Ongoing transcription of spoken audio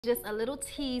Just a little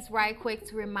tease right quick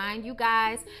to remind you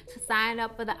guys to sign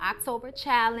up for the October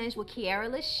challenge with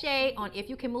LASHAE on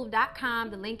ifyoucanmove.com.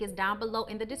 The link is down below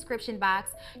in the description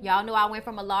box. Y'all know I went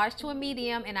from a large to a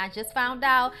medium, and I just found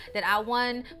out that I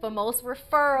won for most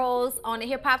referrals on the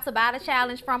Hip Hop Tabata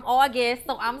challenge from August,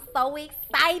 so I'm so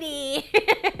excited.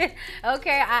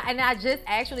 Okay, I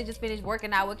just finished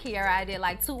working out with Kiara. I did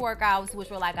like 2 workouts,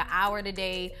 which were like an hour a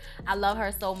day. I love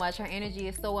her so much. Her energy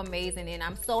is so amazing, and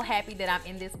I'm so happy that I'm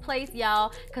in this place,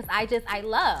 y'all, because I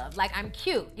love, like, I'm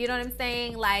cute, you know what I'm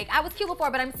saying? Like, I was cute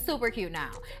before, but I'm super cute now,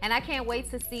 and I can't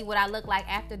wait to see what I look like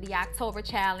after the October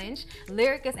challenge.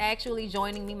 Lyric is actually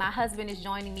joining me. My husband is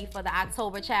joining me for the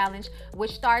October challenge,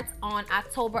 which starts on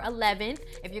October 11th.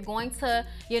 If you're going to,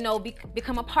 you know,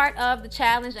 become a part of the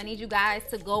challenge, I need you guys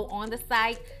to go on the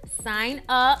site, sign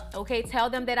up, okay? Tell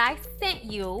them that I sent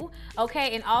you,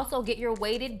 okay? And also get your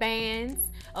weighted bands.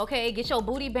 Okay, get your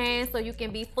booty bands so you can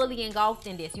be fully engulfed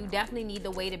in this. You definitely need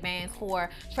the weighted bands for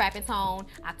Trap and Tone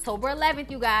October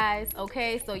 11th, you guys.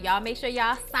 Okay, so y'all make sure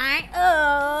y'all sign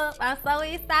up. I'm so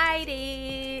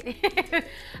excited.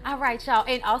 All right, y'all.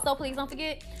 And also, please don't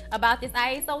forget about this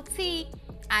ISOT.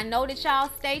 I know that y'all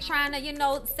stay trying to, you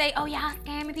know, say, oh, y'all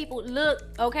scamming people. Look,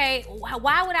 okay,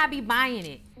 why would I be buying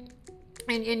it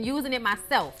and using it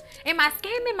myself? Am I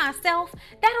scamming myself?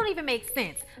 That don't even make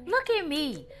sense. Look at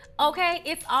me. Okay,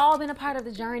 it's all been a part of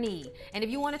the journey. And if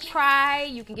you want to try,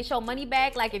 you can get your money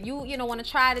back. Like, if you want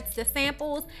to try the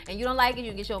samples and you don't like it, you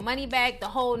can get your money back, the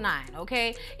whole 9.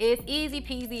 Okay, it's easy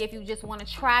peasy if you just want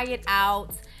to try it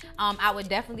out. I would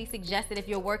definitely suggest it if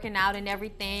you're working out and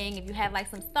everything. If you have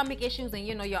like some stomach issues and,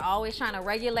 you know, you're always trying to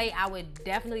regulate, I would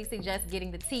definitely suggest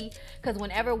getting the tea, because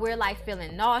whenever we're like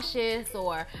feeling nauseous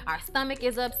or our stomach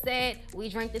is upset, we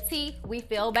drink the tea, we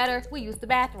feel better, we use the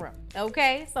bathroom.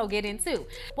 Okay, so get into.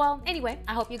 Well, anyway,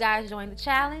 I hope you guys join the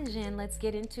challenge, and let's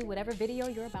get into whatever video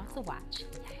you're about to watch.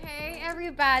 Hey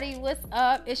everybody, what's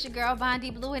up? It's your girl Bondi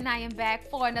Blue, and I am back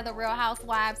for another Real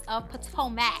Housewives of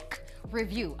Potomac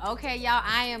review. Okay, y'all,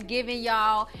 I am giving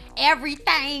y'all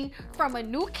everything from a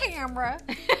new camera.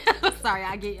 Sorry,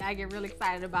 I get really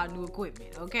excited about new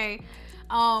equipment. Okay,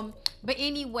 but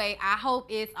anyway, I hope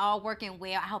it's all working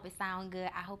well. I hope it sound good.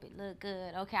 I hope it look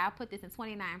good. Okay, I put this in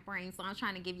 29 frames, so I'm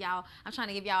trying to give y'all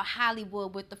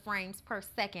Hollywood with the frames per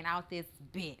second out this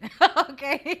bit.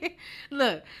 Okay,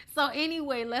 look. So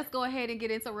anyway, let's go ahead and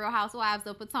get into Real Housewives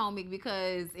of Potomac,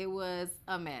 because it was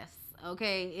a mess.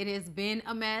 Okay, it has been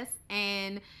a mess,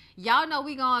 and y'all know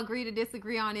we gonna agree to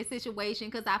disagree on this situation,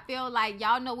 because I feel like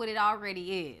y'all know what it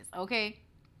already is. Okay,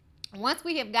 once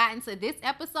we have gotten to this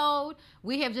episode,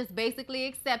 we have just basically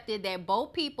accepted that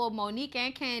both people, Monique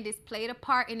and Candace, played a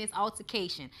part in this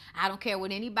altercation. I don't care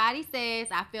what anybody says.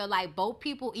 I feel like both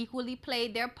people equally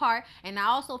played their part, and I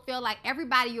also feel like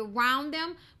everybody around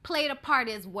them played a part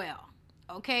as well.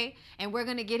 Okay, and we're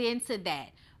gonna get into that.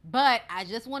 But I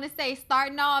just want to say,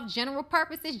 starting off, general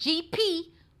purposes, GP,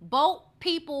 both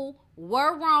people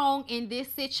were wrong in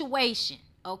this situation,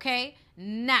 okay?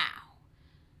 Now,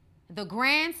 the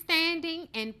grandstanding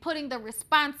and putting the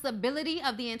responsibility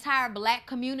of the entire black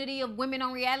community of women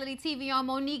on reality TV on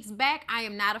Monique's back, I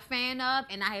am not a fan of,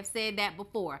 and I have said that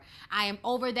before. I am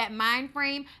over that mind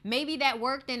frame. Maybe that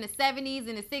worked in the 70s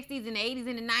and the 60s and the 80s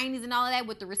and the 90s and all of that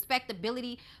with the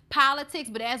respectability politics,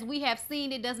 but as we have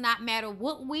seen, it does not matter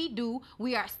what we do.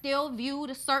 We are still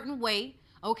viewed a certain way.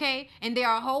 Okay, and there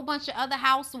are a whole bunch of other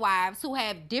housewives who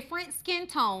have different skin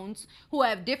tones, who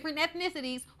have different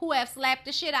ethnicities, who have slapped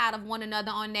the shit out of one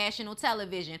another on national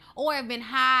television, or have been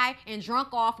high and drunk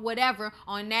off whatever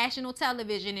on national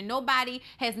television, and nobody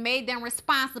has made them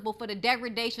responsible for the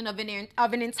degradation of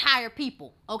an entire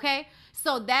people. Okay,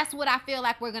 so that's what I feel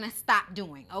like we're gonna stop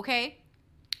doing. Okay,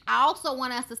 I also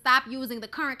want us to stop using the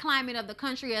current climate of the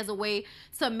country as a way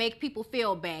to make people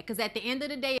feel bad. Because at the end of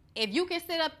the day, if you can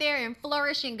sit up there and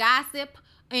flourish and gossip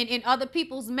in other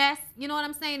people's mess, you know what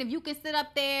I'm saying? If you can sit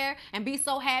up there and be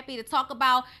so happy to talk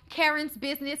about Karen's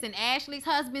business and Ashley's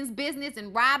husband's business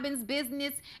and Robin's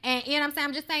business, and you know what I'm saying?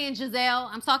 I'm just saying, Giselle,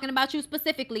 I'm talking about you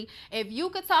specifically. If you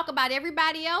could talk about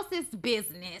everybody else's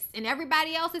business and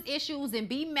everybody else's issues and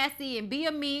be messy and be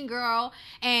a mean girl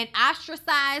and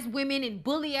ostracize women and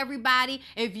bully everybody,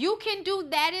 if you can do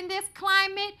that in this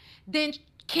climate, then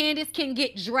Candace can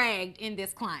get dragged in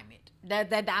this climate.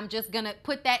 That I'm just gonna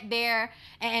put that there,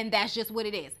 and that's just what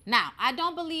it is. Now, I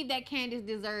don't believe that Candace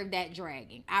deserved that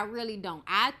dragging. I really don't.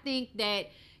 I think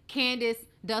that Candace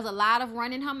does a lot of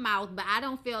running her mouth, but I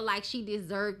don't feel like she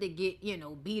deserved to get, you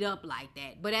know, beat up like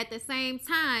that. But at the same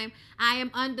time, I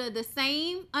am under the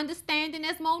same understanding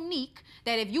as Monique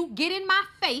that if you get in my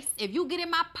face, if you get in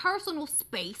my personal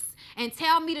space and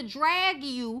tell me to drag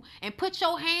you and put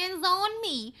your hands on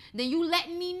me, then you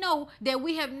letting me know that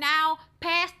we have now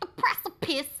passed the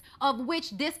precipice of which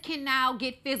this can now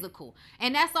get physical.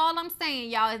 And that's all I'm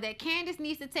saying, y'all, is that Candace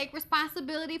needs to take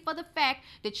responsibility for the fact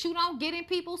that you don't get in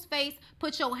people's face,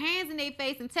 put your hands in their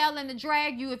face, and tell them to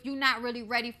drag you if you're not really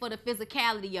ready for the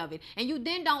physicality of it. And you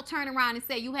then don't turn around and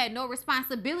say you had no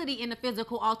responsibility in the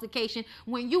physical altercation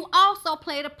when you also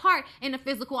played a part in the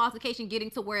physical altercation getting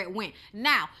to where it went.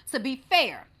 Now, to be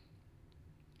fair,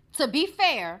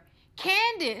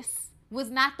 Candace was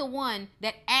not the one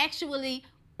that actually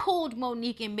pulled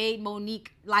Monique and made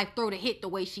Monique like throw the hit the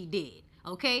way she did.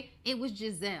 Okay, it was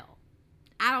Giselle.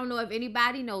 I don't know if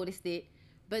anybody noticed it,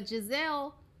 but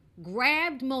Giselle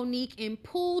grabbed Monique and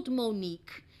pulled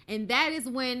Monique, and that is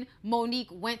when Monique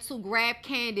went to grab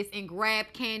Candace and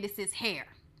grabbed Candace's hair.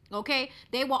 Okay,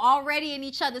 they were already in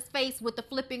each other's face with the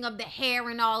flipping of the hair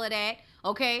and all of that.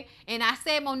 Okay, and I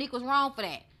said Monique was wrong for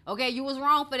that. Okay, you was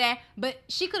wrong for that, but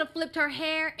she could have flipped her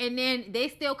hair and then they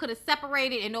still could have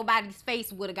separated and nobody's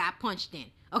face would have got punched in.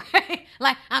 Okay,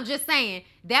 like I'm just saying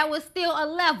that was still a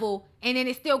level and then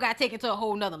it still got taken to a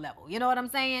whole nother level. You know what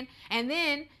I'm saying? And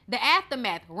then the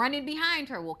aftermath, running behind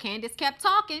her. Well, Candace kept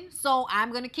talking, so I'm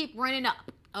going to keep running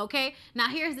up. Okay, now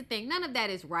here's the thing. None of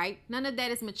that is right. None of that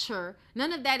is mature.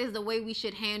 None of that is the way we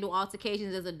should handle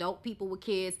altercations as adult people with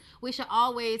kids. We should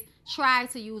always try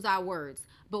to use our words.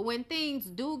 But when things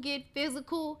do get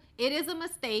physical, it is a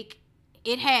mistake.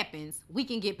 It happens. We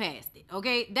can get past it.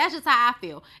 Okay, that's just how I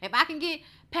feel. If I can get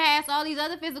past all these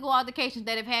other physical altercations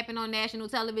that have happened on national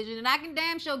television, and I can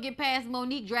damn sure get past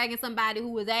Monique dragging somebody who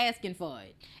was asking for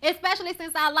it. Especially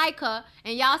since I like her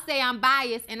and y'all say I'm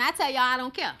biased and I tell y'all I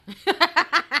don't care.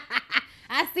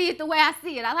 I see it the way I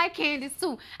see it. I like Candace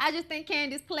too. I just think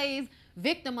Candace plays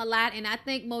victim a lot, and I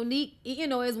think Monique, you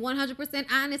know, is 100%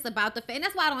 honest about the fact. And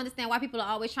that's why I don't understand why people are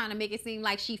always trying to make it seem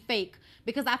like she fake,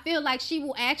 because I feel like she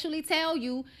will actually tell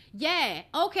you, yeah,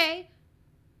 okay,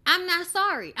 I'm not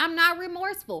sorry. I'm not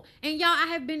remorseful. And y'all, I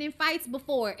have been in fights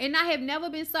before, and I have never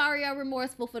been sorry or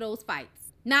remorseful for those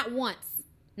fights. Not once.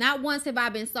 Not once have I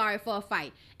been sorry for a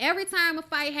fight. Every time a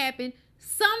fight happened,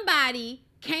 somebody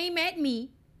came at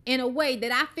me in a way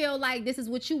that I feel like this is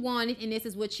what you wanted and this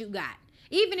is what you got.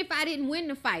 Even if I didn't win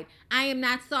the fight, I am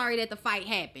not sorry that the fight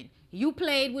happened. You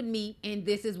played with me and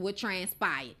this is what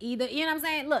transpired. Either, you know what I'm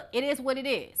saying? Look, it is what it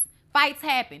is. Fights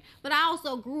happen. But I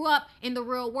also grew up in the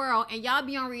real world, and y'all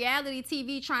be on reality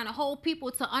TV trying to hold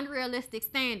people to unrealistic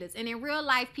standards. And in real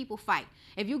life, people fight.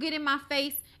 If you get in my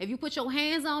face, if you put your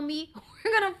hands on me,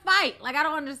 we're going to fight. Like, I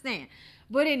don't understand.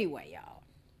 But anyway, y'all,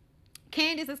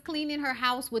 Candace is cleaning her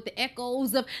house with the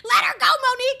echoes of "Let her go,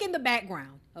 Monique" in the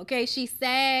background. Okay, she's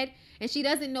sad and she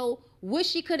doesn't know what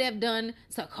she could have done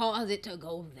to cause it to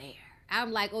go there.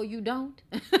 I'm like, oh, you don't?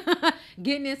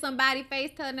 Getting in somebody's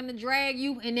face, telling them to drag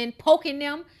you and then poking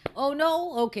them. Oh,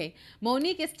 no? Okay.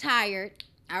 Monique is tired,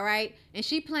 all right? And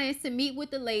she plans to meet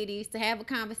with the ladies to have a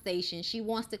conversation. She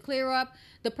wants to clear up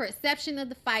the perception of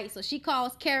the fight. So she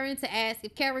calls Karen to ask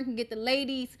if Karen can get the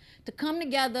ladies to come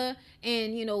together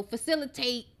and, you know,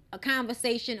 facilitate a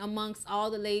conversation amongst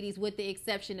all the ladies with the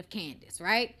exception of Candace,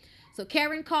 right? So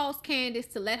Karen calls Candace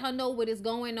to let her know what is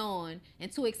going on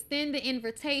and to extend the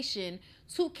invitation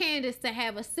to Candace to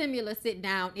have a similar sit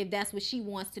down if that's what she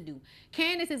wants to do.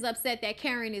 Candace is upset that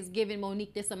Karen is giving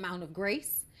Monique this amount of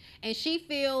grace, and she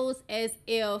feels as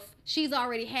if she's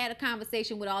already had a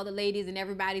conversation with all the ladies and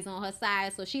everybody's on her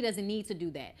side, so she doesn't need to do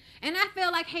that. And I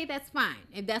feel like, hey, that's fine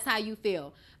if that's how you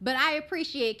feel. But I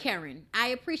appreciate Karen. I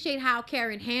appreciate how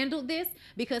Karen handled this,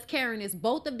 because Karen is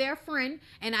both of their friend,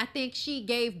 and I think she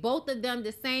gave both of them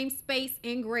the same space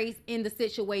and grace in the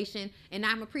situation, and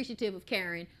I'm appreciative of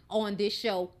Karen on this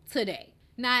show today.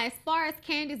 Now, as far as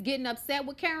Candace getting upset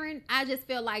with Karen, I just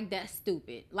feel like that's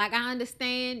stupid. Like, I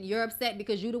understand you're upset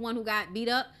because you're the one who got beat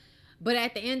up. But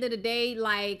at the end of the day,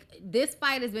 like, this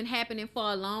fight has been happening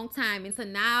for a long time. And to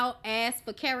now ask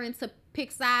for Karen to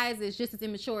pick sides is just as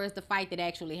immature as the fight that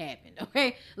actually happened,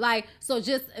 okay? Like, so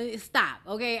just stop,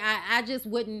 okay? I just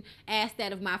wouldn't ask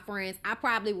that of my friends. I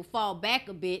probably would fall back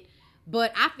a bit.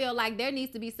 But I feel like there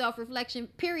needs to be self-reflection,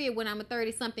 period, when I'm a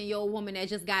 30-something-year-old woman that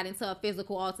just got into a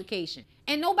physical altercation.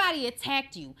 And nobody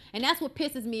attacked you. And that's what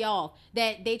pisses me off,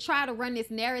 that they try to run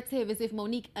this narrative as if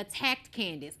Monique attacked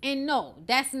Candace. And no,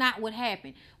 that's not what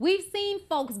happened. We've seen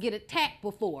folks get attacked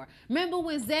before. Remember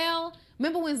when Zell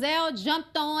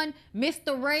jumped on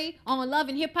Mr. Ray on Love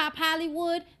and Hip Hop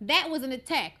Hollywood? That was an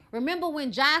attack. Remember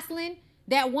when Jocelyn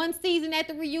that one season at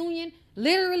the reunion,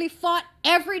 literally fought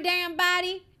every damn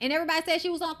body, and everybody said she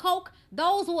was on coke,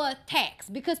 those were attacks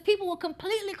because people were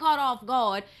completely caught off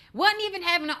guard, wasn't even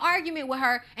having an argument with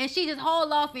her, and she just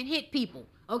hauled off and hit people,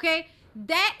 okay?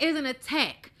 That is an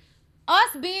attack.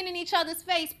 Us being in each other's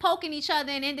face, poking each other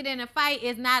and ended in a fight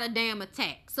is not a damn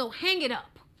attack. So hang it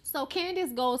up. So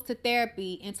Candace goes to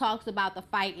therapy and talks about the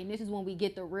fight, and this is when we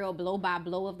get the real blow by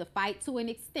blow of the fight to an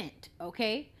extent,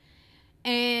 okay?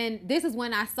 And this is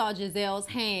when I saw Giselle's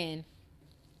hand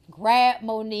grab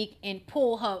Monique and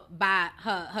pull her by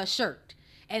her shirt.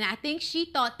 And I think she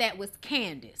thought that was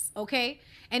Candace, okay?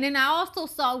 And then I also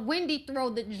saw Wendy throw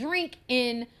the drink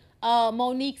in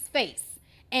Monique's face.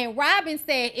 And Robin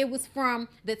said it was from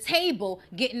the table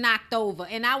getting knocked over.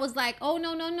 And I was like, oh,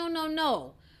 no, no, no, no,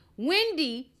 no.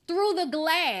 Wendy threw the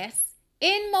glass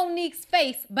in Monique's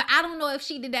face, but I don't know if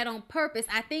she did that on purpose.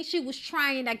 I think she was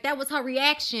trying, like that was her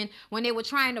reaction when they were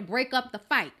trying to break up the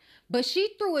fight. But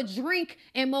she threw a drink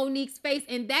in Monique's face,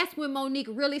 and that's when Monique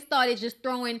really started just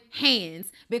throwing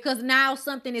hands because now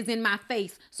something is in my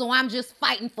face, so I'm just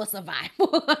fighting for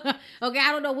survival. Okay,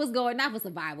 I don't know what's going on, not for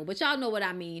survival, but y'all know what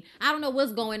I mean. I don't know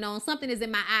what's going on. Something is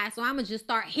in my eye, so I'm going to just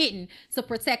start hitting to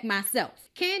protect myself.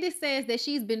 Candace says that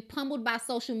she's been pummeled by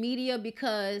social media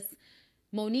because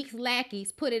Monique's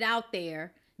lackeys put it out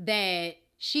there that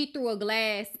she threw a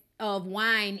glass of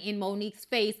wine in Monique's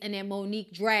face and then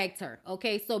Monique dragged her.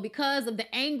 Okay, so because of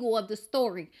the angle of the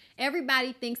story,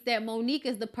 everybody thinks that Monique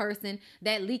is the person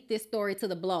that leaked this story to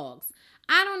the blogs.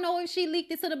 I don't know if she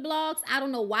leaked it to the blogs. I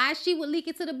don't know why she would leak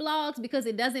it to the blogs because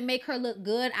it doesn't make her look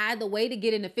good either way to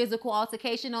get in a physical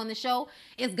altercation on the show.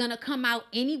 It's going to come out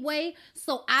anyway.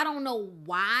 So I don't know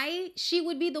why she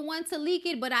would be the one to leak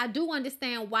it, but I do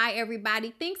understand why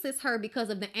everybody thinks it's her because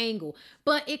of the angle.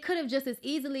 But it could have just as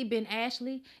easily been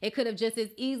Ashley. It could have just as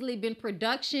easily been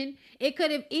production. It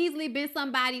could have easily been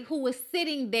somebody who was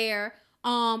sitting there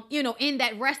you know, in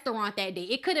that restaurant that day.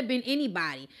 It could have been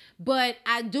anybody, but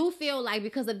I do feel like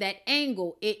because of that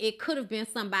angle, it could have been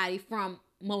somebody from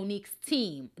Monique's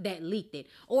team that leaked it,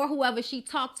 or whoever she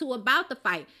talked to about the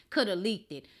fight could have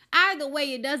leaked it. Either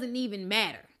way, it doesn't even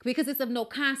matter because it's of no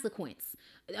consequence.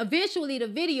 Eventually, the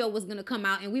video was going to come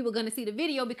out and we were going to see the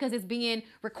video because it's being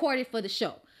recorded for the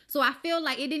show. So I feel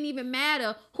like it didn't even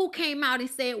matter who came out and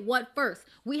said what first.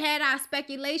 We had our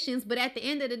speculations, but at the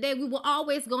end of the day, we were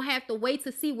always going to have to wait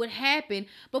to see what happened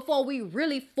before we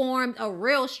really formed a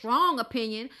real strong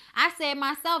opinion. I said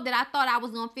myself that I thought I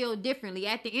was going to feel differently.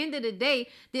 At the end of the day,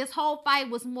 this whole fight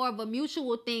was more of a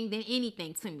mutual thing than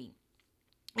anything to me.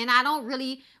 And I don't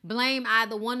really blame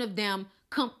either one of them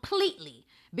completely,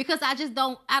 because I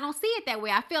don't see it that way.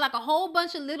 I feel like a whole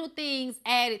bunch of little things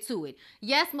added to it.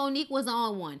 Yes, Monique was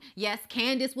on one. Yes,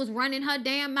 Candace was running her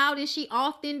damn mouth, and she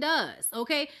often does,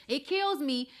 okay? It kills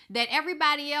me that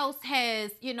everybody else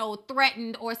has, you know,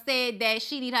 threatened or said that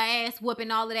she need her ass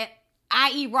whooping, all of that,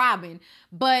 i.e. Robin.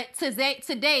 But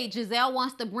today, Giselle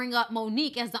wants to bring up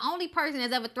Monique as the only person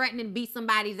that's ever threatened to beat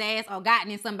somebody's ass or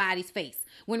gotten in somebody's face,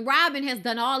 when Robin has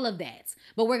done all of that.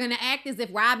 But we're going to act as if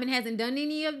Robin hasn't done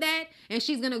any of that, and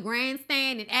she's going to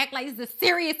grandstand and act like it's a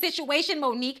serious situation,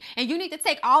 Monique, and you need to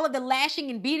take all of the lashing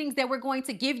and beatings that we're going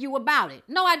to give you about it.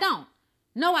 No, I don't.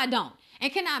 No, I don't.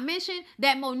 And can I mention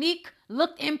that Monique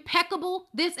looked impeccable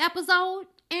this episode?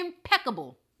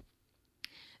 Impeccable.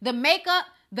 The makeup,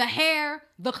 the hair,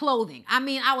 the clothing. I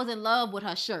mean, I was in love with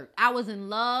her shirt. I was in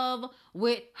love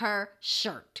with her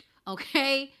shirt,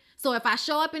 okay? So if I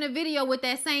show up in a video with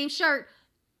that same shirt,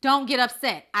 don't get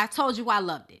upset. I told you I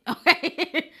loved it,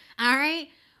 okay? All right?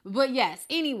 But yes,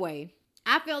 anyway,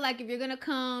 I feel like if you're going to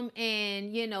come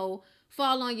and, you know,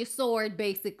 fall on your sword,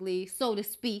 basically, so to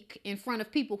speak, in front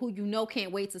of people who you know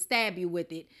can't wait to stab you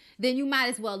with it, then you might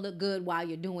as well look good while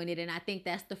you're doing it. And I think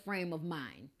that's the frame of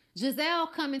mind. Giselle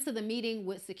coming to the meeting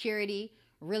with security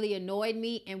really annoyed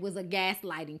me and was a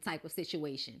gaslighting type of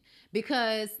situation,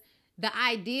 because the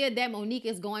idea that Monique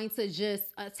is going to just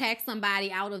attack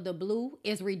somebody out of the blue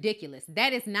is ridiculous.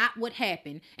 That is not what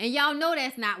happened. And y'all know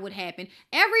that's not what happened.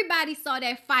 Everybody saw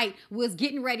that fight was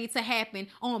getting ready to happen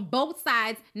on both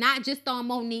sides, not just on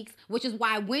Monique's, which is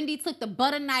why Wendy took the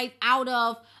butter knife out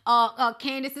of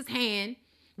Candace's hand,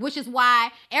 which is why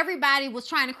everybody was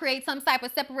trying to create some type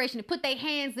of separation to put their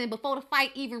hands in before the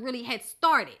fight even really had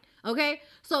started. Okay,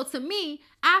 so to me,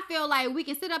 I feel like we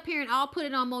can sit up here and all put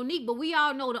it on Monique, but we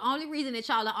all know the only reason that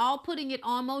y'all are all putting it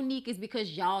on Monique is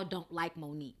because y'all don't like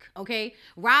Monique, okay?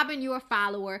 Robin, you're a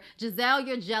follower. Giselle,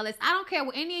 you're jealous. I don't care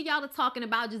what any of y'all are talking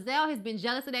about. Giselle has been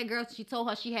jealous of that girl since she told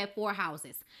her she had 4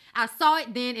 houses. I saw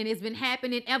it then, and it's been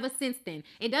happening ever since then.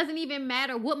 It doesn't even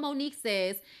matter what Monique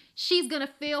says. she's going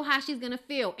to feel how she's going to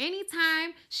feel.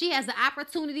 Anytime she has the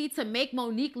opportunity to make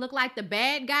Monique look like the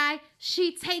bad guy,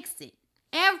 she takes it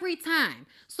every time.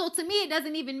 So to me, it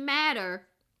doesn't even matter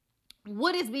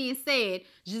what is being said.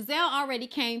 Giselle already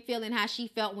came feeling how she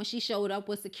felt when she showed up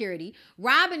with security.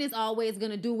 Robin is always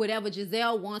going to do whatever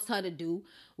Giselle wants her to do.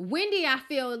 Wendy, I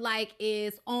feel like,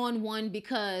 is on one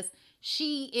because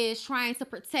she is trying to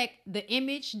protect the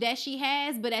image that she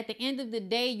has. But at the end of the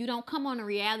day, you don't come on a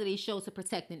reality show to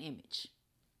protect an image.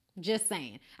 Just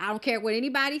saying. I don't care what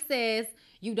anybody says.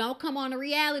 You don't come on a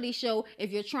reality show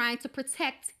if you're trying to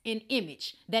protect an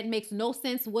image. That makes no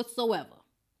sense whatsoever.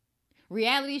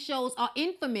 Reality shows are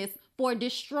infamous for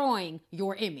destroying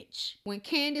your image. When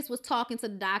Candace was talking to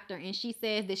the doctor and she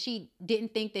says that she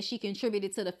didn't think that she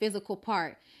contributed to the physical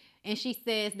part, and she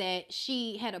says that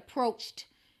she had approached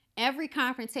every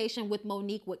confrontation with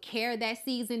Monique with care that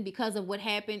season because of what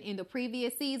happened in the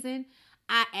previous season,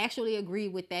 I actually agree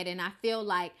with that. And I feel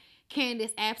like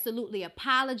Candace absolutely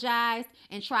apologized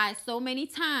and tried so many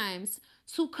times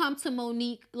to come to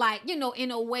Monique, like, you know,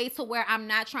 in a way to where I'm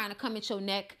not trying to come at your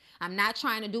neck. I'm not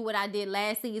trying to do what I did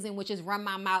last season, which is run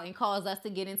my mouth and cause us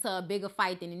to get into a bigger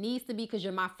fight than it needs to be because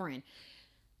you're my friend.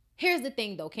 Here's the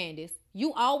thing though, Candace.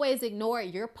 You always ignore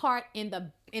your part in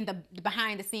the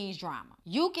behind the scenes drama.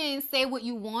 You can say what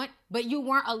you want, but you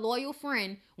weren't a loyal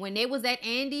friend when they was at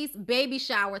Andy's baby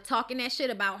shower talking that shit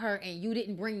about her, and you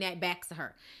didn't bring that back to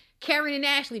her. Karen and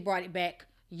Ashley brought it back.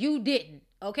 You didn't.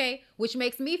 Okay, which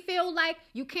makes me feel like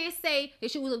you can't say that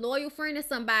she was a loyal friend to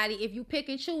somebody if you pick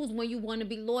and choose when you want to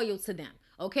be loyal to them.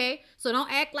 Okay, so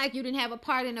don't act like you didn't have a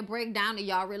part in the breakdown of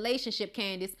y'all relationship,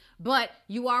 Candace. But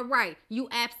you are right. You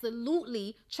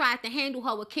absolutely tried to handle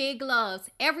her with kid gloves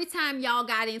every time y'all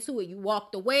got into it. You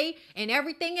walked away and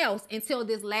everything else until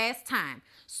this last time.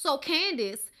 So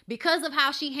Candace, because of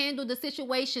how she handled the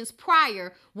situations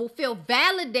prior, will feel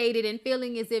validated in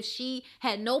feeling as if she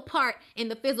had no part in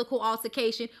the physical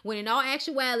altercation, when in all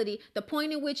actuality, the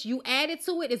point in which you added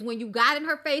to it is when you got in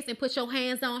her face and put your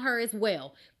hands on her as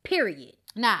well. Period.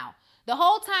 Now, the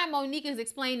whole time Monique is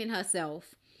explaining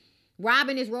herself,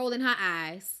 Robin is rolling her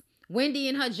eyes. Wendy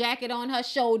in her jacket on her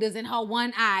shoulders and her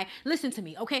one eye. Listen to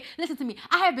me, okay? Listen to me.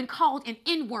 I have been called an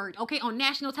N-word, okay, on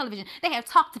national television. They have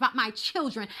talked about my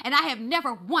children, and I have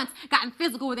never once gotten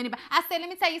physical with anybody. I said, let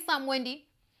me tell you something, Wendy.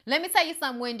 Let me tell you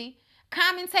something, Wendy.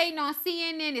 Commentating on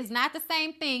CNN is not the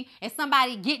same thing as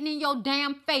somebody getting in your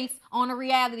damn face on a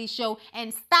reality show,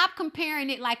 and stop comparing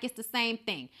it like it's the same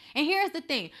thing. And here's the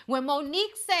thing. When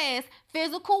Monique says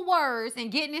physical words and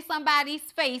getting in somebody's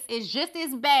face is just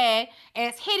as bad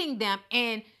as hitting them,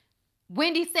 and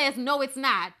Wendy says, no, it's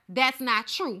not. That's not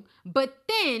true. But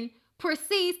then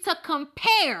proceeds to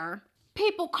compare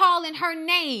people calling her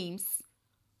names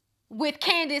with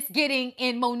Candace getting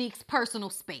in Monique's personal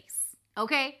space.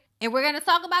 Okay? And we're going to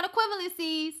talk about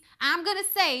equivalencies. I'm going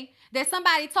to say that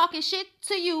somebody talking shit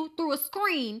to you through a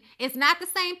screen is not the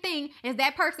same thing as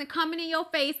that person coming in your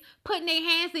face, putting their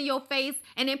hands in your face,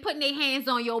 and then putting their hands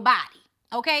on your body.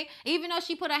 Okay? Even though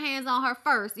she put her hands on her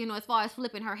first, you know, as far as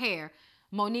flipping her hair.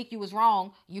 Monique, you was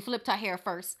wrong. You flipped her hair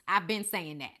first. I've been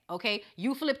saying that, okay?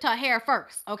 You flipped her hair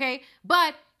first, okay?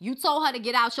 But you told her to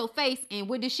get out your face, and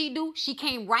what did she do? She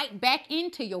came right back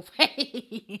into your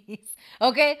face,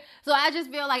 okay? So I just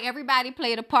feel like everybody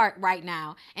played a part right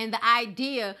now. And the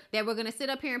idea that we're going to sit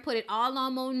up here and put it all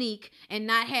on Monique and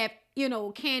not have, you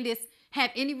know, Candace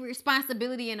have any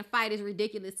responsibility in a fight is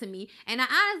ridiculous to me. And I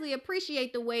honestly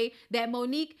appreciate the way that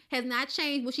Monique has not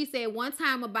changed what she said one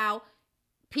time about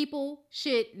people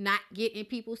should not get in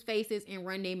people's faces and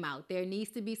run their mouth. There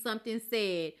needs to be something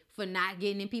said for not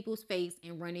getting in people's face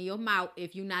and running your mouth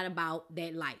if you're not about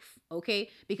that life, okay?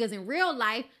 Because in real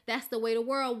life, that's the way the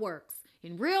world works.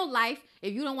 In real life,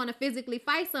 if you don't want to physically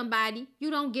fight somebody, you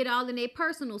don't get all in their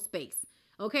personal space,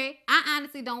 okay? I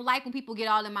honestly don't like when people get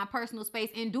all in my personal space,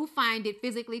 and do find it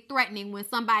physically threatening when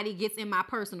somebody gets in my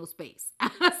personal space.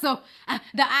 So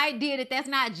the idea that that's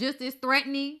not just as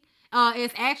threatening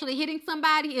is actually hitting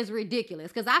somebody is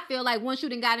ridiculous. Because I feel like once you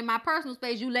done got in my personal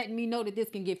space, you letting me know that this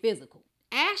can get physical.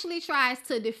 Ashley tries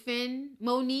to defend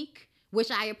Monique, which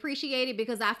I appreciated,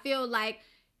 because I feel like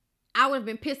I would have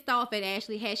been pissed off at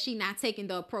Ashley had she not taken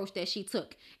the approach that she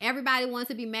took. Everybody wants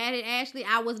to be mad at Ashley.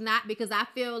 I was not, because I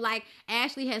feel like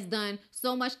Ashley has done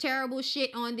so much terrible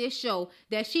shit on this show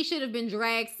that she should have been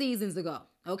dragged seasons ago,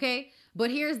 okay?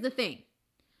 But here's the thing.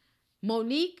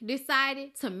 Monique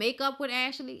decided to make up with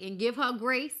Ashley and give her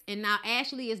grace, and now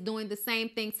Ashley is doing the same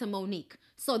thing to Monique.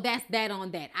 So that's that on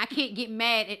that. I can't get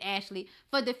mad at Ashley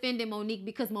for defending Monique,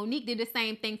 because Monique did the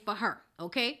same thing for her,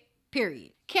 okay?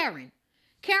 Period. Karen.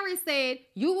 Karen said,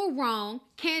 you were wrong.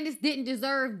 Candace didn't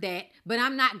deserve that, but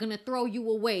I'm not going to throw you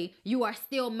away. You are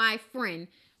still my friend.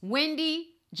 Wendy,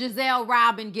 Giselle,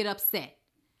 Robin get upset.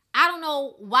 I don't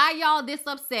know why y'all this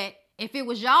upset. If it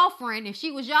was y'all friend, if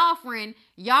she was y'all friend,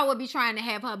 y'all would be trying to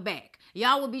have her back.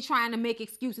 Y'all would be trying to make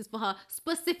excuses for her,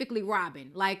 specifically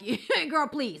Robin. Like, girl,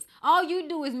 please. All you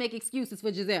do is make excuses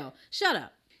for Giselle. Shut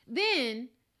up. Then,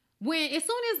 as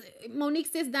soon as Monique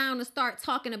sits down and starts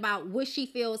talking about what she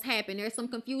feels happened, there's some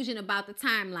confusion about the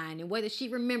timeline and whether she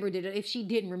remembered it or if she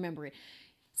didn't remember it.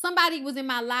 Somebody was in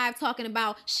my live talking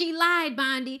about, she lied,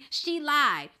 Bondi. She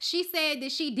lied. She said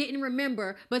that she didn't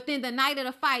remember, but then the night of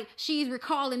the fight, she's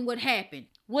recalling what happened.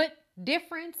 What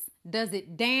difference does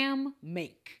it damn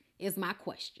make is my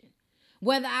question.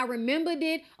 Whether I remembered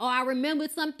it or I remembered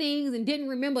some things and didn't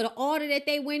remember the order that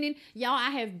they went in. Y'all,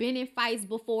 I have been in fights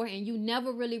before and you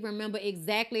never really remember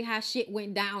exactly how shit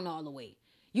went down all the way.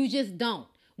 You just don't.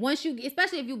 Once you,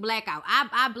 especially if you black out.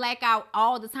 I black out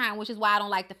all the time, which is why I don't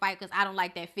like to fight, because I don't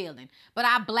like that feeling. But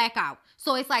I black out.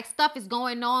 So it's like stuff is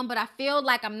going on, but I feel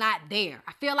like I'm not there.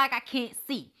 I feel like I can't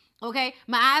see. Okay,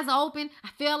 my eyes are open. I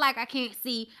feel like I can't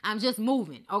see. I'm just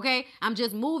moving. Okay, I'm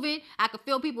just moving. I can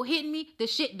feel people hitting me. The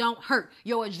shit don't hurt.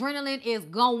 Your adrenaline is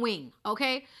going.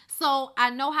 Okay, so I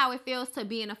know how it feels to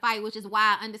be in a fight, which is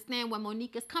why I understand where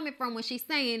Monique is coming from when she's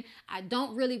saying I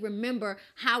don't really remember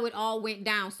how it all went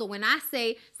down. So when I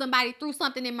say somebody threw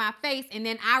something in my face and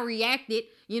then I reacted,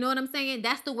 you know what I'm saying?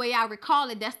 That's the way I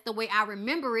recall it. That's the way I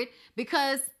remember it,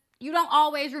 because you don't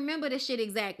always remember the shit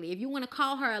exactly. If you want to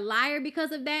call her a liar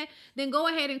because of that, then go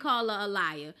ahead and call her a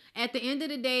liar. At the end of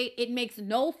the day, it makes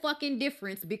no fucking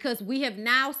difference because we have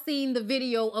now seen the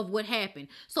video of what happened.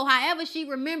 So however she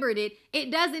remembered it,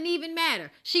 it doesn't even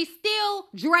matter. She still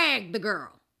dragged the girl.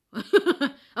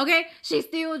 Okay? She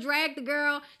still dragged the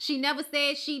girl. She never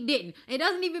said she didn't. It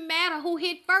doesn't even matter who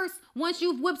hit first once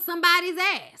you've whipped somebody's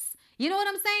ass. You know what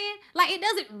I'm saying? Like, it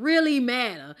doesn't really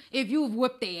matter if you've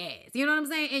whipped their ass. You know what I'm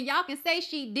saying? And y'all can say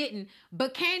she didn't,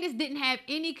 but Candace didn't have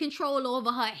any control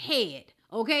over her head.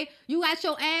 Okay? You got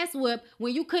your ass whipped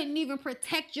when you couldn't even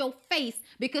protect your face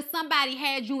because somebody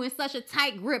had you in such a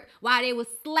tight grip while they was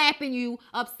slapping you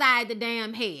upside the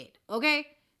damn head. Okay?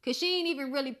 Because she ain't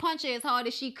even really punch her as hard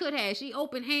as she could have. She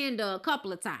open hand her a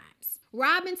couple of times.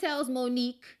 Robin tells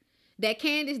Monique that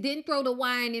Candace didn't throw the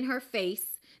wine in her face,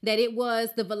 that it was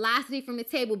the velocity from the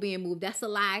table being moved. That's a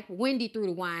lie. Wendy threw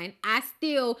the wine. I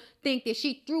still think that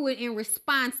she threw it in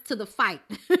response to the fight.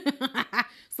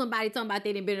 Somebody talking about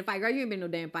they didn't been in a fight. Girl, you ain't been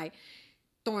in no damn fight.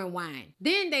 Throwing wine.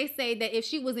 Then they say that if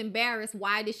she was embarrassed,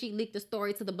 why did she leak the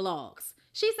story to the blogs?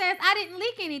 She says, I didn't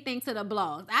leak anything to the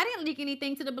blogs. I didn't leak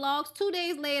anything to the blogs. 2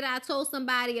 days later, I told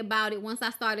somebody about it once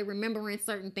I started remembering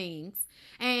certain things.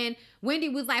 And Wendy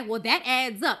was like, well, that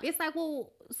adds up. It's like,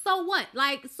 well, so what?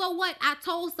 Like, so what? I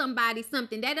told somebody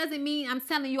something. That doesn't mean I'm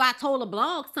telling you I told a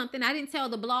blog something. I didn't tell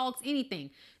the blogs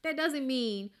anything. That doesn't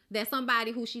mean that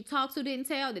somebody who she talked to didn't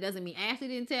tell. That doesn't mean Ashley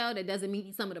didn't tell. That doesn't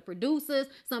mean some of the producers,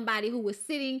 somebody who was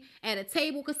sitting at a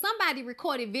table, because somebody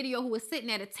recorded video who was sitting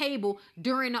at a table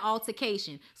during the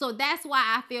altercation. So that's why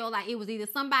I feel like it was either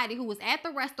somebody who was at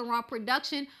the restaurant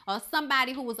production or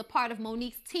somebody who was a part of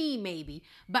Monique's team maybe.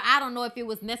 But I don't know if it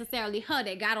was necessarily her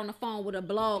that got on the phone with a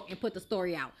blog and put the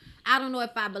story out. I don't know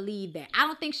if I believe that. I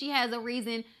don't think she has a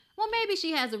reason. Well, maybe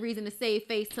she has a reason to save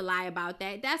face to lie about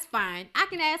that. That's fine. I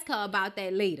can ask her about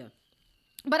that later.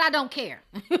 But I don't care.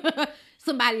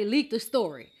 Somebody leaked the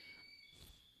story.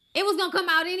 It was going to come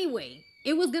out anyway.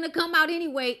 It was going to come out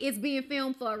anyway. It's being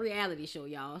filmed for a reality show,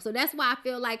 y'all. So that's why I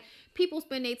feel like people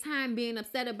spend their time being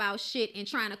upset about shit and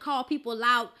trying to call people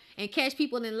out and catch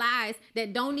people in lies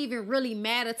that don't even really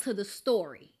matter to the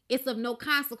story. It's of no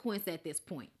consequence at this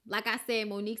point. Like I said,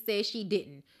 Monique says she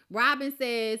didn't. Robin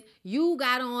says, you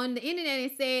got on the internet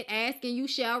and said, ask and you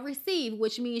shall receive,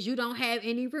 which means you don't have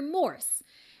any remorse.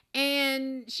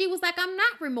 And she was like, I'm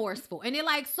not remorseful. And they're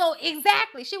like, so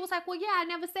exactly. She was like, well, yeah, I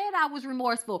never said I was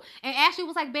remorseful. And Ashley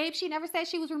was like, babe, she never said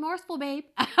she was remorseful, babe.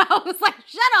 I was like,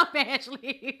 shut up,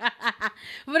 Ashley.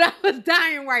 But I was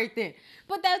dying right then.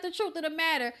 But that's the truth of the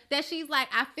matter, that she's like,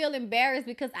 I feel embarrassed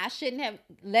because I shouldn't have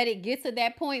let it get to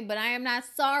that point, but I am not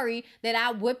sorry that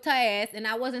I whipped her ass, and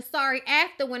I wasn't sorry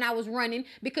after when I was running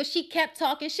because she kept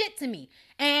talking shit to me.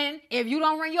 And if you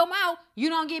don't run your mouth, you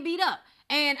don't get beat up.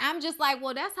 And I'm just like,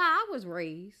 well, that's how I was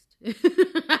raised.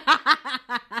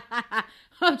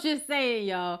 I'm just saying,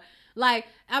 y'all. Like,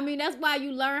 I mean, that's why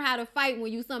you learn how to fight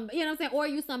when you you know what I'm saying? Or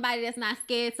you somebody that's not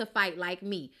scared to fight like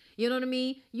me. You know what I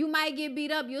mean? You might get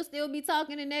beat up. You'll still be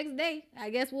talking the next day. I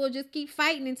guess we'll just keep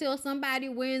fighting until somebody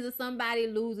wins or somebody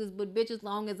loses. But bitch, as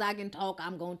long as I can talk,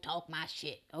 I'm going to talk my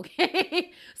shit.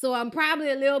 Okay? So I'm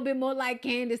probably a little bit more like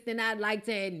Candace than I'd like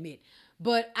to admit.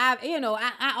 But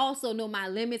I also know my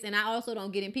limits, and I also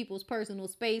don't get in people's personal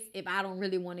space if I don't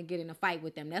really want to get in a fight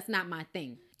with them. That's not my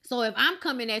thing. So if I'm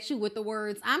coming at you with the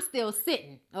words, I'm still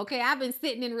sitting. Okay, I've been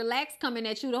sitting and relaxed coming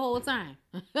at you the whole time.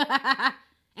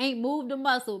 Ain't moved a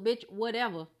muscle, bitch,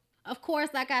 whatever. Of course,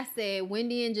 like I said,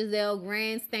 Wendy and Giselle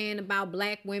grandstand about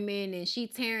black women and she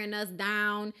tearing us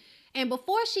down. And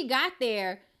before she got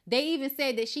there, they even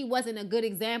said that she wasn't a good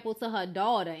example to her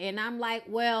daughter. And I'm like,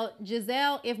 well,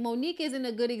 Giselle, if Monique isn't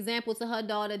a good example to her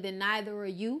daughter, then neither are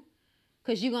you.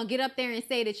 Because you're going to get up there and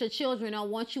say that your children don't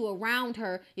want you around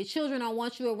her. Your children don't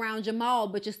want you around Jamal,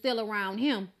 but you're still around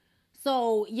him.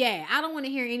 So, yeah, I don't want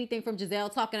to hear anything from Giselle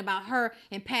talking about her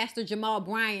and Pastor Jamal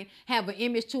Bryant have an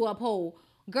image to uphold.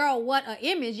 Girl, what an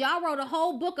image. Y'all wrote a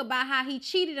whole book about how he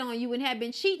cheated on you and had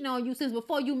been cheating on you since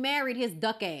before you married his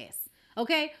duck ass.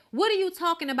 Okay? What are you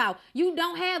talking about? You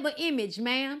don't have an image,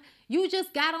 ma'am. You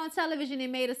just got on television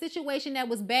and made a situation that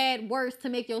was bad worse to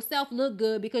make yourself look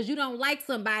good because you don't like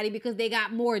somebody because they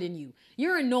got more than you.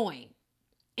 You're annoying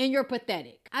and you're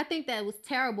pathetic. I think that was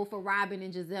terrible for Robin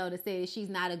and Giselle to say that she's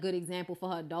not a good example for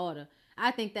her daughter.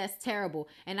 I think that's terrible.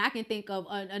 And I can think of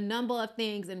a number of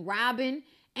things in Robin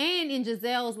and in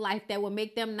Giselle's life that would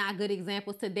make them not good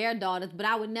examples to their daughters. But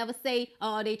I would never say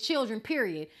their children,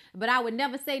 period. But I would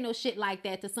never say no shit like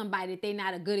that to somebody that they're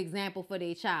not a good example for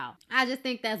their child. I just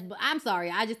think that's, I'm sorry,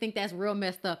 I just think that's real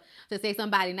messed up to say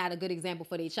somebody not a good example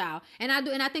for their child. And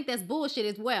I think that's bullshit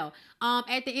as well.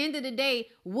 At the end of the day,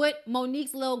 what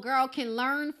Monique's little girl can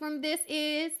learn from this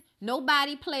is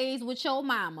nobody plays with your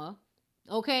mama.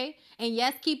 Okay? And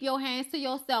yes, keep your hands to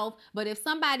yourself. But if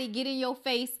somebody get in your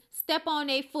face, step on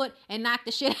their foot and knock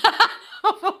the shit out.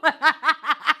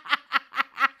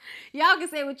 Y'all can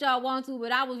say what y'all want to,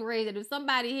 but I was raised that if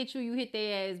somebody hit you, you hit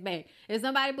their ass back. If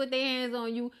somebody put their hands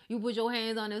on you, you put your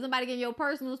hands on them. If somebody get in your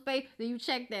personal space, then you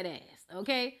check that ass.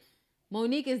 Okay?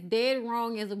 Monique is dead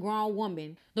wrong as a grown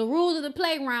woman. The rules of the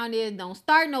playground is don't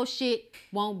start no shit,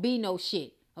 won't be no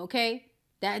shit. Okay?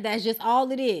 That's just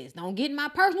all it is. Don't get in my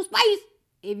personal space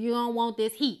if you don't want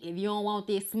this heat, if you don't want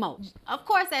this smoke. Of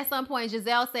course, at some point,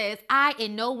 Giselle says, I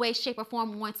in no way, shape, or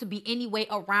form want to be any way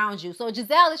around you. So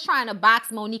Giselle is trying to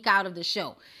box Monique out of the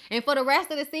show. And for the rest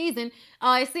of the season,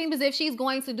 it seems as if she's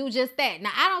going to do just that.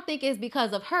 Now, I don't think it's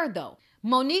because of her, though.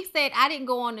 Monique said, I didn't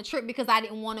go on the trip because I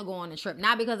didn't want to go on the trip,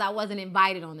 not because I wasn't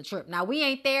invited on the trip. Now, we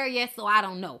ain't there yet, so I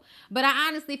don't know. But I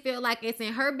honestly feel like it's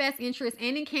in her best interest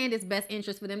and in Candace's best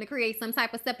interest for them to create some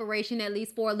type of separation, at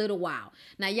least for a little while.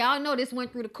 Now, y'all know this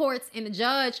went through the courts, and the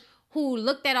judge who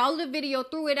looked at all of the video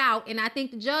threw it out, and I think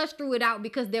the judge threw it out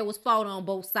because there was fault on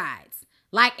both sides.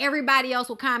 Like everybody else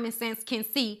with common sense can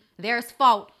see, there's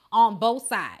fault on both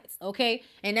sides, okay?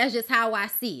 And that's just how I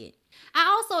see it. I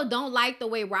also don't like the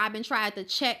way Robin tried to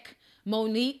check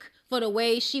Monique for the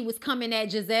way she was coming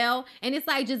at Giselle. And it's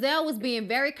like Giselle was being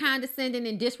very condescending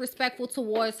and disrespectful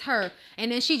towards her.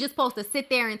 And then she just supposed to sit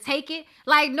there and take it.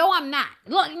 Like, no, I'm not.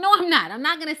 Look, no, I'm not. I'm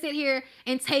not going to sit here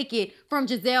and take it from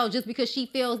Giselle just because she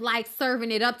feels like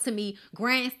serving it up to me,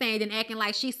 grandstanding, acting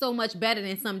like she's so much better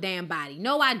than some damn body.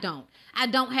 No, I don't. I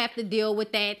don't have to deal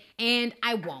with that, and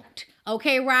I won't.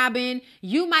 Okay, Robin,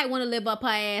 you might want to live up her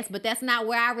ass, but that's not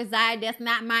where I reside. That's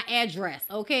not my address,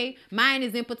 okay? Mine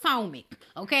is in Potomac,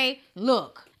 okay?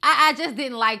 Look, I just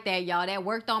didn't like that, y'all. That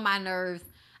worked on my nerves.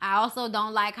 I also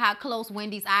don't like how close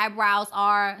Wendy's eyebrows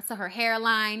are to her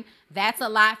hairline. That's a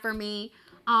lot for me.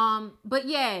 But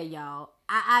yeah, y'all,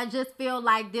 I just feel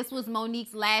like this was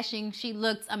Monique's lashing. She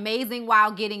looked amazing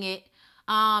while getting it.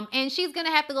 And she's going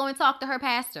to have to go and talk to her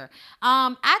pastor.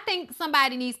 I think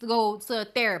somebody needs to go to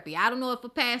therapy. I don't know if a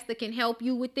pastor can help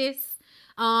you with this.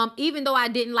 Even though I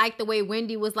didn't like the way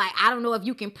Wendy was like, I don't know if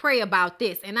you can pray about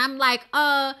this. And I'm like,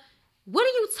 what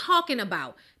are you talking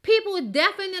about? People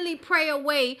definitely pray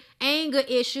away anger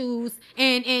issues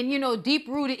and you know,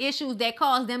 deep-rooted issues that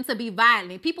cause them to be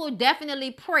violent. People definitely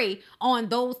pray on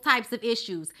those types of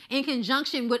issues in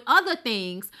conjunction with other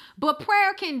things, but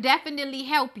prayer can definitely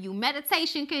help you.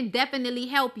 Meditation can definitely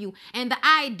help you. And the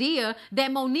idea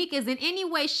that Monique is in any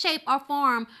way, shape, or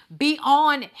form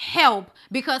beyond help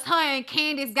because her and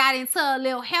Candace got into a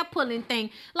little hair-pulling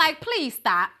thing, like, please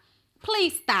stop.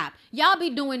 Please stop. Y'all be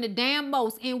doing the damn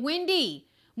most. And Wendy,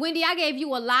 Wendy, I gave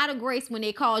you a lot of grace when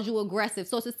they called you aggressive.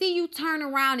 So to see you turn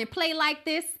around and play like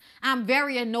this, I'm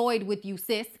very annoyed with you,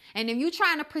 sis. And if you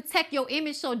trying to protect your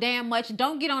image so damn much,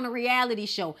 don't get on a reality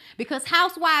show. Because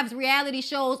Housewives reality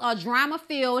shows are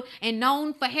drama-filled and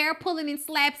known for hair pulling and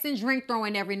slaps and drink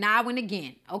throwing every now and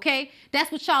again, okay?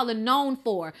 That's what y'all are known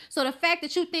for. So the fact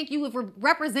that you think you have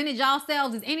represented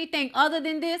yourselves as anything other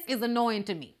than this is annoying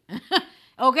to me,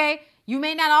 okay? You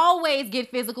may not always get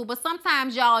physical, but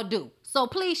sometimes y'all do. So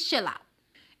please chill out.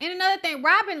 And another thing,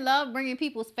 Robin loved bringing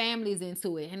people's families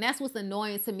into it. And that's what's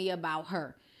annoying to me about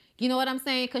her. You know what I'm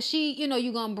saying? Because she, you know,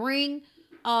 you're going to bring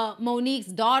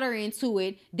Monique's daughter into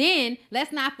it. Then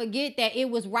let's not forget that it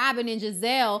was Robin and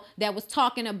Giselle that was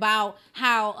talking about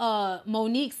how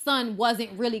Monique's son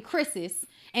wasn't really Chris's.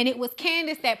 And it was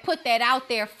Candace that put that out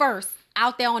there first,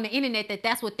 out there on the internet, that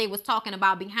that's what they was talking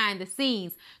about behind the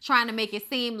scenes, trying to make it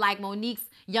seem like Monique's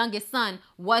youngest son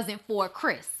wasn't for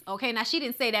Chris. Okay, now she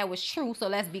didn't say that was true, so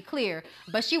let's be clear,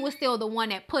 but she was still the one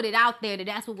that put it out there that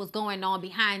that's what was going on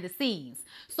behind the scenes.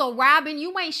 So Robin,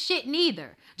 you ain't shit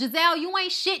neither. Giselle, you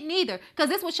ain't shit neither, because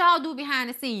this is what y'all do behind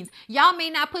the scenes. Y'all may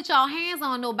not put y'all hands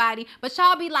on nobody, but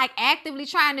y'all be like actively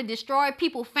trying to destroy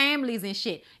people's families and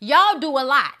shit. Y'all do a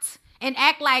lot and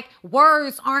act like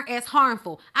words aren't as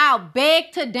harmful. I'll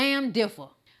beg to damn differ.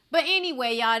 But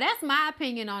anyway, y'all, that's my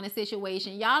opinion on the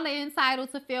situation. Y'all are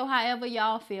entitled to feel however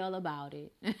y'all feel about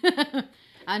it.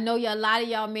 I know a lot of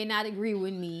y'all may not agree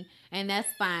with me, and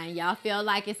that's fine. Y'all feel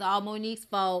like it's all Monique's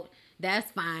fault. That's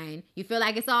fine. You feel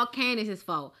like it's all Candace's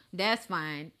fault. That's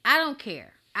fine. I don't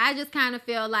care. I just kind of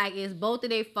feel like it's both of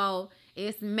their fault.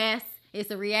 It's mess.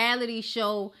 It's a reality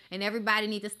show, and everybody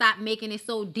needs to stop making it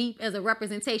so deep as a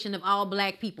representation of all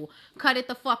black people. Cut it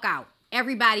the fuck out.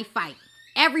 Everybody fight.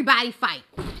 Everybody fight.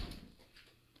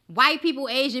 White people,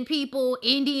 Asian people,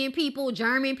 Indian people,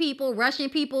 German people, Russian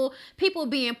people, people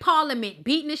be in parliament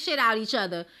beating the shit out of each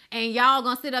other. And y'all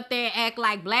gonna sit up there and act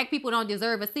like black people don't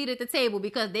deserve a seat at the table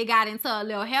because they got into a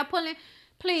little hair pulling.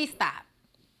 Please stop.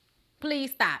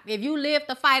 Please stop. If you live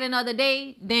to fight another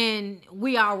day, then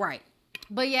we all right.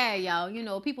 But yeah, y'all, you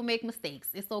know, people make mistakes.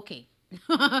 It's okay.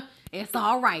 It's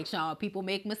all right, y'all. People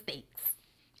make mistakes.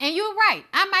 And you're right.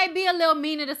 I might be a little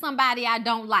meaner to somebody I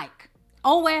don't like.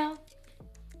 Oh, well.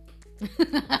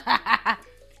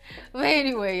 But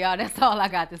anyway, y'all, that's all I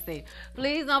got to say.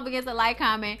 Please don't forget to like,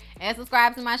 comment, and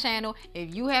subscribe to my channel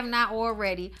if you have not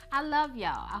already. I love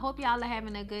y'all. I hope y'all are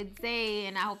having a good day,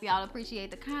 and I hope y'all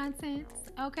appreciate the content.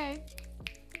 Okay?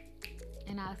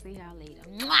 And I'll see y'all later.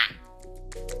 Mwah!